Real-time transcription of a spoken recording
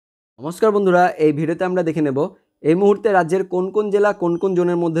নমস্কার বন্ধুরা, এই ভিডিওতে আমরা দেখে নেব এই মুহূর্তে রাজ্যের কোন কোন জেলা কোন কোন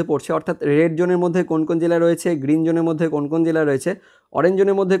জোনের মধ্যে পড়ছে, অর্থাৎ রেড জোনের মধ্যে কোন কোন জেলা রয়েছে, গ্রিন জোনের মধ্যে কোন কোন জেলা রয়েছে, অরেঞ্জ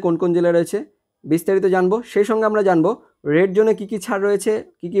জোনের মধ্যে কোন কোন জেলা রয়েছে, বিস্তারিত জানবো। সেই সঙ্গে আমরা জানবো রেড জোনে কী কী ছাড় রয়েছে,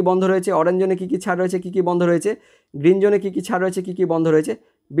 কী কী বন্ধ রয়েছে, অরেঞ্জ জোনে কী কী ছাড় রয়েছে, কী কী বন্ধ রয়েছে, গ্রিন জোনে কী কী ছাড় রয়েছে, কী কী বন্ধ রয়েছে,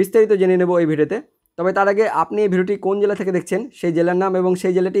 বিস্তারিত জেনে নেব এই ভিডিওতে। তবে তার আগে আপনি এই ভিডিওটি কোন জেলা থেকে দেখছেন, সেই জেলার নাম এবং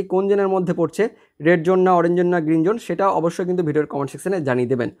সেই জেলাটি কোন জোনের মধ্যে পড়ছে, রেড জোন না অরেঞ্জ জোন না গ্রিন জোন, সেটাও অবশ্যই কিন্তু ভিডিওর কমেন্ট সেকশনে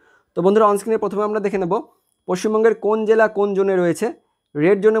জানিয়ে দেবেন। তো বন্ধুরা, অনস্ক্রিনে প্রথমে আমরা দেখে নেব পশ্চিমবঙ্গের কোন জেলা কোন জোনে রয়েছে।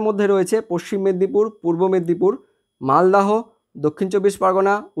 রেড জোনের মধ্যে রয়েছে পশ্চিম মেদিনীপুর, পূর্ব মেদিনীপুর, মালদহ, দক্ষিণ চব্বিশ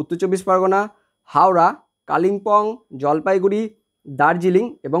পরগনা, উত্তর চব্বিশ পরগনা, হাওড়া, কালিম্পং, জলপাইগুড়ি, দার্জিলিং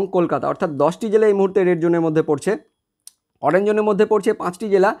এবং কলকাতা, অর্থাৎ 10টি জেলা এই মুহূর্তে রেড জোনের মধ্যে পড়ছে। অরেঞ্জ জোনের মধ্যে পড়ছে 5টি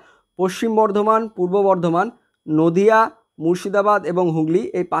জেলা, পশ্চিম বর্ধমান, পূর্ব বর্ধমান, নদিয়া, মুর্শিদাবাদ এবং হুগলি।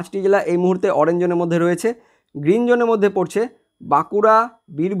 এই 5টি জেলা এই মুহূর্তে অরেঞ্জ জোনের মধ্যে রয়েছে। গ্রিন জোনের মধ্যে পড়ছে বাঁকুড়া,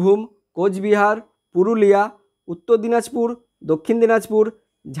 বীরভূম, কোচবিহার, পুরুলিয়া, উত্তর দিনাজপুর, দক্ষিণ দিনাজপুর,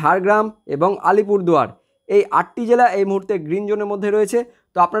 ঝাড়গ্রাম এবং আলিপুরদুয়ার। এই 8টি জেলা এই মুহূর্তে গ্রিন জোনের মধ্যে রয়েছে।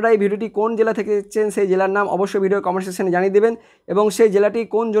 তো আপনারা এই ভিডিওটি কোন জেলা থেকে দেখছেন সেই জেলার নাম অবশ্যই ভিডিওর কমেন্ট সেকশনে জানিয়ে দেবেন এবং সেই জেলাটি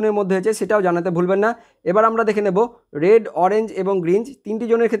কোন জোনের মধ্যে হয়েছে সেটাও জানাতে ভুলবেন না। এবার আমরা দেখে নেব রেড, অরেঞ্জ এবং গ্রিন 3টি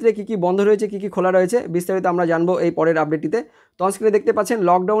জোনের ক্ষেত্রে কী কী বন্ধ রয়েছে, কী কী খোলা রয়েছে, বিস্তারিত আমরা জানবো এই পরের আপডেটটিতে। তো স্ক্রিনে দেখতে পাচ্ছেন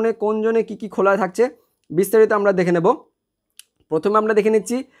লকডাউনে কোন জোনে কী কী খোলা থাকছে, বিস্তারিত আমরা দেখে নেব। প্রথমে আমরা দেখে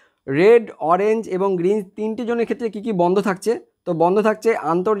নিচ্ছি রেড, অরেঞ্জ এবং গ্রিন 3টি জোনের ক্ষেত্রে কী কী বন্ধ থাকছে। তো বন্ধ থাকছে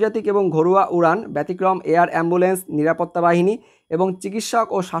আন্তর্জাতিক এবং ঘরোয়া উড়ান, ব্যতিক্রম এয়ার অ্যাম্বুলেন্স, নিরাপত্তা বাহিনী এবং চিকিৎসক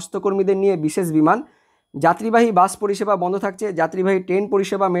ও স্বাস্থ্যকর্মীদের নিয়ে বিশেষ বিমান। যাত্রীবাহী বাস পরিষেবা বন্ধ থাকছে, যাত্রীবাহী ট্রেন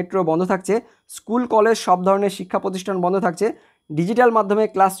পরিষেবা, মেট্রো বন্ধ থাকছে। স্কুল, কলেজ, সব ধরনের শিক্ষা প্রতিষ্ঠান বন্ধ থাকছে। ডিজিটাল মাধ্যমে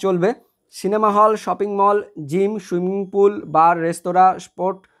ক্লাস চলবে। Cinema hall, shopping mall, gym, swimming pool, বার, রেস্তোরাঁ,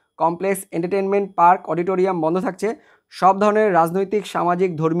 sport complex, entertainment park, auditorium বন্ধ থাকছে। সব ধরনের রাজনৈতিক, সামাজিক,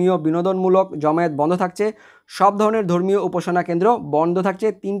 ধর্মীয়, বিনোদনমূলক জমায়েত বন্ধ থাকছে। সব ধরনের ধর্মীয় উপাসনা কেন্দ্র বন্ধ থাকছে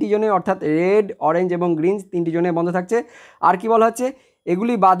 3টি জোনে, অর্থাৎ রেড, অরেঞ্জ এবং গ্রিন 3টি জোনে বন্ধ থাকছে। আর কি বলা হচ্ছে,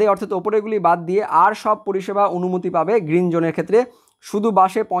 এগুলি বাদে অর্থাৎ ওপরেগুলি বাদ দিয়ে আর সব পরিষেবা অনুমতি পাবে গ্রিন জোনের ক্ষেত্রে। শুধু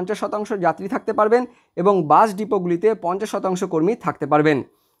বাসে 50% যাত্রী থাকতে পারবেন এবং বাস ডিপোগুলিতে 50% কর্মী থাকতে পারবেন।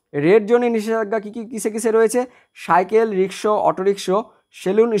 রেড জোনে নিষেধাজ্ঞা কী কী কিসে কিসে রয়েছে, সাইকেল, রিক্সা, অটোরিক্সা,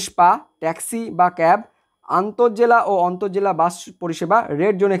 সেলুন, স্পা, ট্যাক্সি বা ক্যাব, আন্তঃজেলা ও অন্তর্জেলা বাস পরিষেবা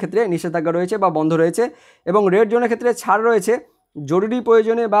রেড জোনের ক্ষেত্রে নিষেধাজ্ঞা রয়েছে বা বন্ধ রয়েছে। এবং রেড জোনের ক্ষেত্রে ছাড় রয়েছে জরুরি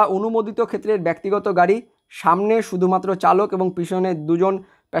প্রয়োজনে বা অনুমোদিত ক্ষেত্রের ব্যক্তিগত গাড়ি, সামনে শুধুমাত্র চালক এবং পিছনে 2জন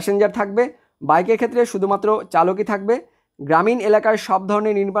প্যাসেঞ্জার থাকবে। বাইকের ক্ষেত্রে শুধুমাত্র চালকই থাকবে। গ্রামীণ এলাকায় সব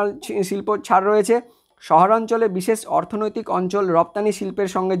ধরনের নির্মাণ শিল্প ছাড় রয়েছে। শহরাঞ্চলে বিশেষ অর্থনৈতিক অঞ্চল, রপ্তানি শিল্পের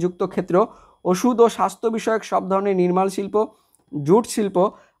সঙ্গে যুক্ত ক্ষেত্র, ওষুধ ও স্বাস্থ্য বিষয়ক সব ধরনের নির্মাণ শিল্প, জুট শিল্প,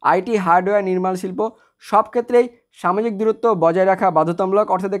 আইটি, হার্ডওয়্যার নির্মাণ শিল্প, সব ক্ষেত্রেই সামাজিক দূরত্ব বজায় রাখা বাধ্যতামূলক।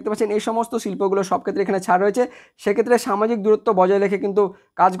 অর্থাৎ দেখতে পাচ্ছেন এই সমস্ত শিল্পগুলো সব ক্ষেত্রে এখানে ছাড় রয়েছে। সেক্ষেত্রে সামাজিক দূরত্ব বজায় রেখে কিন্তু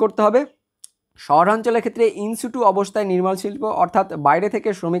কাজ করতে হবে। শহরাঞ্চলের ক্ষেত্রে ইনসিটু অবস্থায় নির্মাণ শিল্প, অর্থাৎ বাইরে থেকে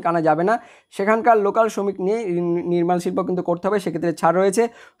শ্রমিক আনা যাবে না, সেখানকার লোকাল শ্রমিক নিয়ে নির্মাণ শিল্প কিন্তু করতে হবে, সেক্ষেত্রে ছাড় রয়েছে।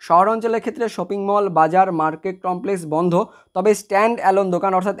 শহরাঞ্চলের ক্ষেত্রে শপিং মল, বাজার, মার্কেট কমপ্লেক্স বন্ধ, তবে স্ট্যান্ড অ্যালোন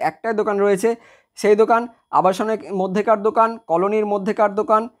দোকান অর্থাৎ একটাই দোকান রয়েছে সেই দোকান, আবাসনের মধ্যেকার দোকান, কলোনির মধ্যেকার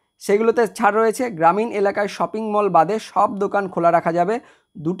দোকান, সেগুলোতে ছাড় রয়েছে। গ্রামীণ এলাকায় শপিং মল বাদে সব দোকান খোলা রাখা যাবে।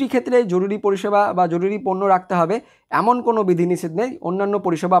 2টি ক্ষেত্রে জরুরি পরিষেবা বা জরুরি পণ্য রাখতে হবে এমন কোনো বিধিনিষেধ নেই। অন্যান্য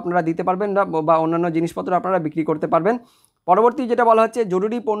পরিষেবা আপনারা দিতে পারবেন বা অন্যান্য জিনিসপত্র আপনারা বিক্রি করতে পারবেন। পরবর্তী যেটা বলা হচ্ছে,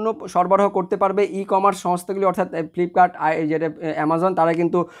 জরুরি পণ্য সরবরাহ করতে পারবে ই কমার্স সংস্থাগুলি, অর্থাৎ ফ্লিপকার্ট, যেটা অ্যামাজন, তারা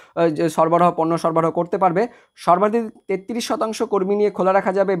কিন্তু পণ্য সরবরাহ করতে পারবে। সর্বাধিক 33% কর্মী নিয়ে খোলা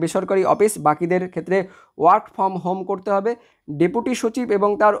রাখা যাবে বেসরকারি অফিস, বাকিদের ক্ষেত্রে ওয়ার্ক ফ্রম হোম করতে হবে। ডেপুটি সচিব এবং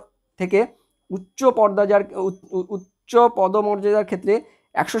তার থেকে উচ্চ পদমর্যাদার ক্ষেত্রে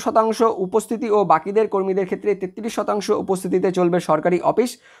 100% উপস্থিতি ও বাকিদের কর্মীদের ক্ষেত্রে 33% উপস্থিতিতে চলবে সরকারি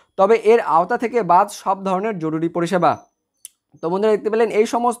অফিস, তবে এর আওতা থেকে বাদ সব ধরনের জরুরি পরিষেবা। তো বন্ধুরা, দেখতে পেলেন এই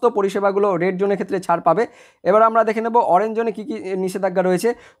সমস্ত পরিষেবাগুলো রেড জোনের ক্ষেত্রে ছাড় পাবে। এবার আমরা দেখে নেব অরেঞ্জ জোনে কী কী নিষেধাজ্ঞা রয়েছে।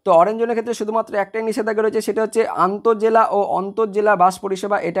 তো অরেঞ্জ জোনের ক্ষেত্রে শুধুমাত্র একটাই নিষেধাজ্ঞা রয়েছে, সেটা হচ্ছে আন্তঃজেলা ও অন্তর্জেলা বাস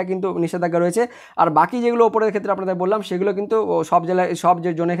পরিষেবা, এটা কিন্তু নিষেধাজ্ঞা রয়েছে। আর বাকি যেগুলো ওপরের ক্ষেত্রে আপনাদের বললাম সেগুলো কিন্তু সব জেলায় সব যে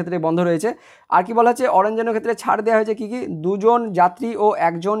জোনের ক্ষেত্রে বন্ধ রয়েছে। আর কি বলা হচ্ছে, অরেঞ্জ জোনের ক্ষেত্রে ছাড় দেওয়া হয়েছে কী কী, 2জন যাত্রী ও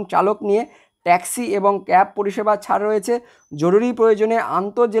 1জন চালক নিয়ে ট্যাক্সি এবং ক্যাব পরিষেবা ছাড় রয়েছে। জরুরি প্রয়োজনে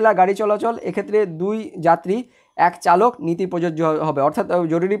আন্তঃজেলা গাড়ি চলাচল, এক্ষেত্রে 2 যাত্রী 1 চালক নীতি প্রযোজ্য হবে, অর্থাৎ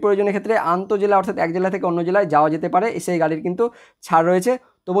জরুরি প্রয়োজনের ক্ষেত্রে আন্তঃজেলা অর্থাৎ এক জেলা থেকে অন্য জেলায় যাওয়া যেতে পারে, সেই গাড়ির কিন্তু ছাড় রয়েছে।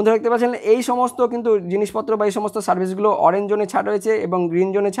 তো বন্ধুরা, দেখতে পাচ্ছেন এই সমস্ত কিন্তু জিনিসপত্র বা এই সমস্ত সার্ভিসগুলো অরেঞ্জ জোনে ছাড় রয়েছে এবং গ্রিন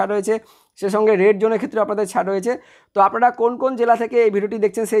জোনে ছাড় রয়েছে, সে সঙ্গে রেড জোনের ক্ষেত্রে আপনাদের ছাড় রয়েছে। তো আপনারা কোন কোন জেলা থেকে এই ভিডিওটি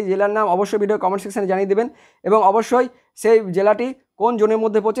দেখছেন সেই জেলার নাম অবশ্যই ভিডিও কমেন্ট সেকশনে জানিয়ে দেবেন এবং অবশ্যই সেই জেলাটি কোন জোনের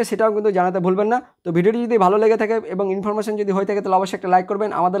মধ্যে পড়ছে সেটাও কিন্তু জানাতে ভুলবেন না। তো ভিডিওটি যদি ভালো লেগে থাকে এবং ইনফরমেশন যদি হয়ে থাকে তাহলে অবশ্যই একটা লাইক করবেন।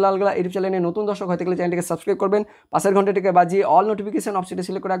 আমাদের লালগোলা ইউটিউব চ্যানেলে নতুন দর্শক হয়ে থাকলে চ্যানেলটিকে সাবস্ক্রাইব করবেন, পাশের ঘন্টাটিকে বাজিয়ে অল নোটিফিকেশন অপশনটি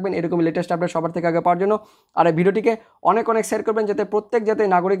সিলেক্ট করে রাখবেন এরকম লেটেস্ট আপডেট সবার থেকে আগে পাওয়ার জন্য। আর এই ভিডিওটিকে অনেক শেয়ার করবেন যাতে প্রত্যেক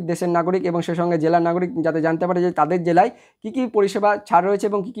নাগরিক, দেশের নাগরিক এবং সেই সঙ্গে জেলার নাগরিক যাতে জানতে পারে যে তাদের জেলায় কী কী পরিষেবা ছাড় রয়েছে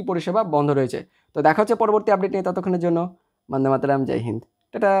এবং কী কী পরিষেবা বন্ধ রয়েছে। তো দেখা হচ্ছে পরবর্তী আপডেট নিয়ে, ততক্ষণের জন্য বন্দে মাতরম, জয় হিন্দ,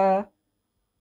 টাটা।